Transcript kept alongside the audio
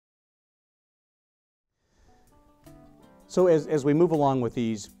So as we move along with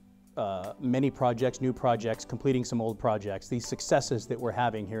these many projects, new projects, completing some old projects, these successes that we're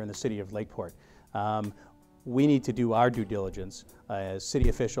having here in the city of Lakeport, we need to do our due diligence as city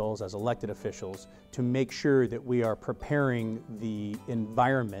officials, as elected officials, to make sure that we are preparing the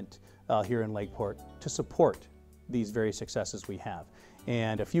environment here in Lakeport to support these very successes we have.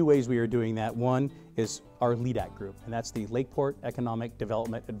 And a few ways we are doing that. One is our LEADAC group, and that's the Lakeport Economic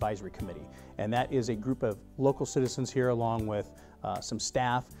Development Advisory Committee. And that is a group of local citizens here along with some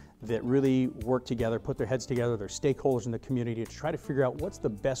staff that really work together, put their heads together, they're stakeholders in the community to try to figure out what's the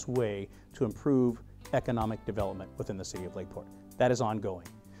best way to improve economic development within the city of Lakeport. That is ongoing.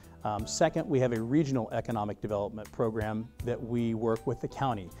 Second, we have a regional economic development program that we work with the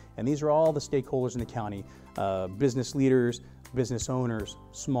county. And these are all the stakeholders in the county, business leaders, business owners,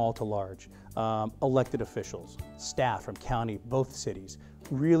 small to large, elected officials, staff from county, both cities,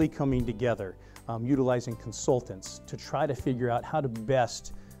 really coming together, utilizing consultants to try to figure out how to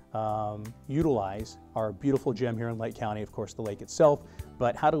best utilize our beautiful gem here in Lake County, of course the lake itself,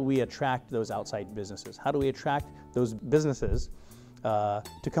 but how do we attract those outside businesses? How do we attract those businesses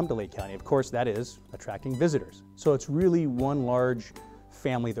to come to Lake County? Of course, that is attracting visitors. So it's really one large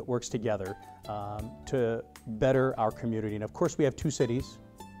family that works together to better our community. And of course, we have two cities.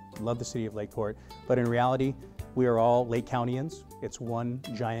 Love the city of Lakeport, but in reality, we are all Lake Countyans. It's one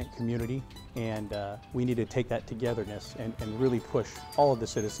giant community, and we need to take that togetherness and really push all of the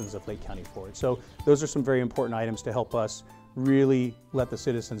citizens of Lake County forward. So those are some very important items to help us really let the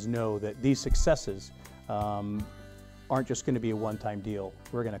citizens know that these successes aren't just going to be a one-time deal.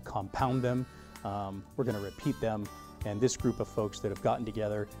 We're going to compound them, we're going to repeat them, and this group of folks that have gotten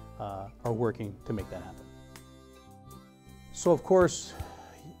together are working to make that happen. So of course,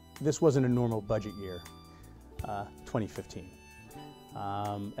 this wasn't a normal budget year, 2015.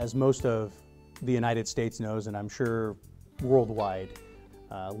 As most of the United States knows, and I'm sure worldwide,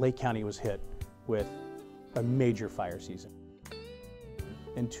 Lake County was hit with a major fire season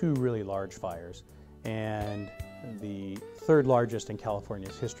and two really large fires, and the third largest in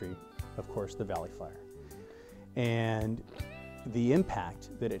California's history, of course, the Valley Fire. And the impact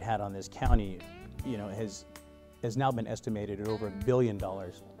that it had on this county, has now been estimated at over $1 billion,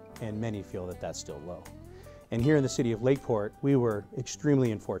 and many feel that that's still low. And here in the city of Lakeport, we were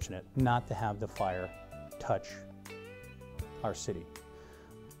extremely unfortunate not to have the fire touch our city,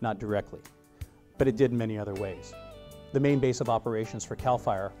 not directly, but it did in many other ways. The main base of operations for CAL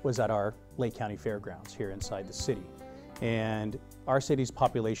FIRE was at our Lake County Fairgrounds here inside the city. And our city's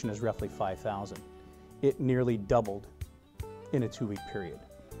population is roughly 5,000. It nearly doubled in a 2-week period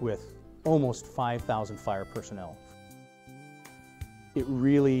with almost 5,000 fire personnel. It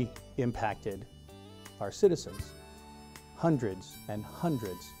really impacted our citizens. Hundreds and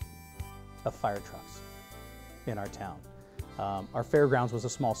hundreds of fire trucks in our town. Our fairgrounds was a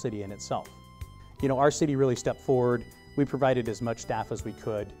small city in itself. Our city really stepped forward. We provided as much staff as we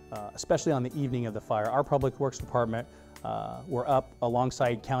could, especially on the evening of the fire. Our Public Works Department were up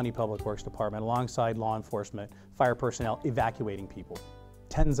alongside County Public Works Department, alongside law enforcement, fire personnel, evacuating people.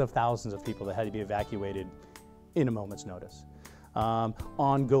 Tens of thousands of people that had to be evacuated in a moment's notice.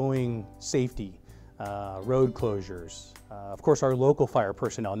 Ongoing safety, road closures. Of course, our local fire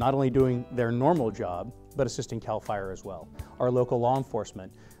personnel, not only doing their normal job, but assisting CAL FIRE as well. Our local law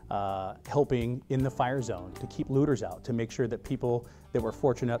enforcement helping in the fire zone to keep looters out, to make sure that people that were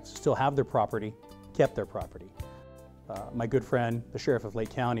fortunate to still have their property, kept their property. My good friend, the Sheriff of Lake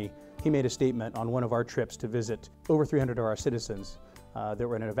County, he made a statement on one of our trips to visit over 300 of our citizens that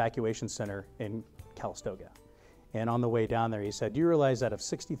were in an evacuation center in Calistoga. And on the way down there, he said, do you realize out of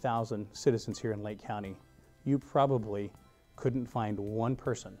 60,000 citizens here in Lake County, you probably couldn't find one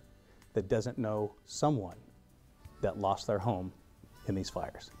person that doesn't know someone that lost their home in these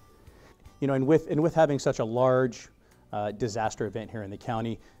fires. And with having such a large disaster event here in the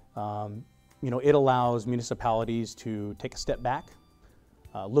county, it allows municipalities to take a step back,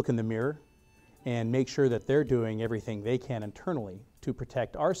 look in the mirror, and make sure that they're doing everything they can internally to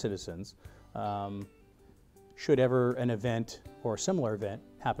protect our citizens should ever an event or a similar event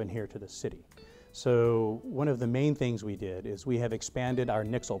happen here to the city. So one of the main things we did is we have expanded our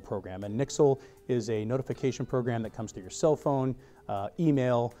NIXL program. And NIXL is a notification program that comes to your cell phone,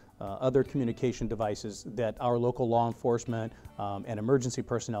 email, other communication devices that our local law enforcement and emergency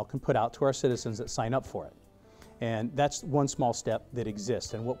personnel can put out to our citizens that sign up for it. And that's one small step that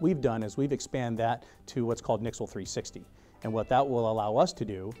exists. And what we've done is we've expanded that to what's called NIXL 360. And what that will allow us to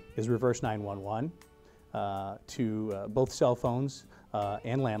do is reverse 911 to both cell phones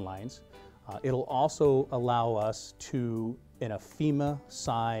and landlines. It'll also allow us to, in a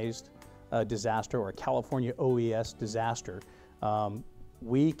FEMA-sized disaster or a California OES disaster,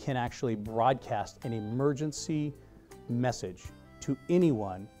 we can actually broadcast an emergency message to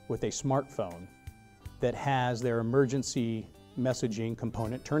anyone with a smartphone that has their emergency messaging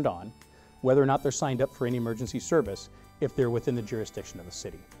component turned on, whether or not they're signed up for any emergency service, if they're within the jurisdiction of the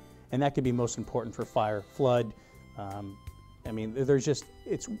city. And that could be most important for fire, flood. I mean,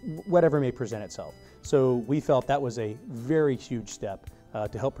 it's whatever may present itself. So we felt that was a very huge step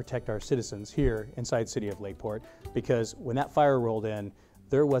to help protect our citizens here inside the city of Lakeport, because when that fire rolled in,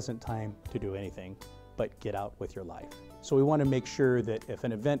 there wasn't time to do anything but get out with your life. So we want to make sure that if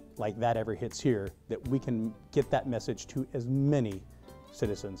an event like that ever hits here, that we can get that message to as many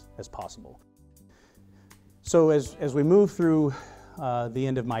citizens as possible. So as we move through the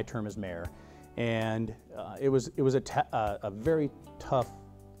end of my term as mayor, and it was a very tough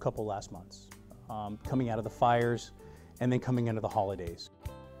couple last months, coming out of the fires and then coming into the holidays.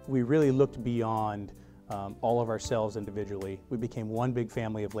 We really looked beyond all of ourselves individually. We became one big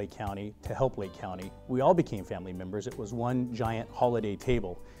family of Lake County to help Lake County. We all became family members. It was one giant holiday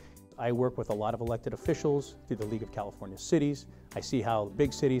table. I work with a lot of elected officials through the League of California Cities. I see how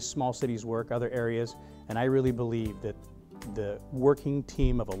big cities, small cities work, other areas, and I really believe that the working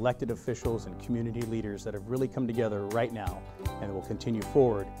team of elected officials and community leaders that have really come together right now and will continue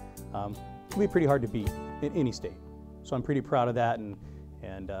forward will be pretty hard to beat in any state. So I'm pretty proud of that, and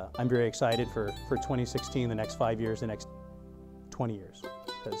I'm very excited for 2016, the next 5 years, the next 20 years,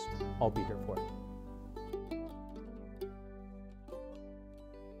 because I'll be here for it.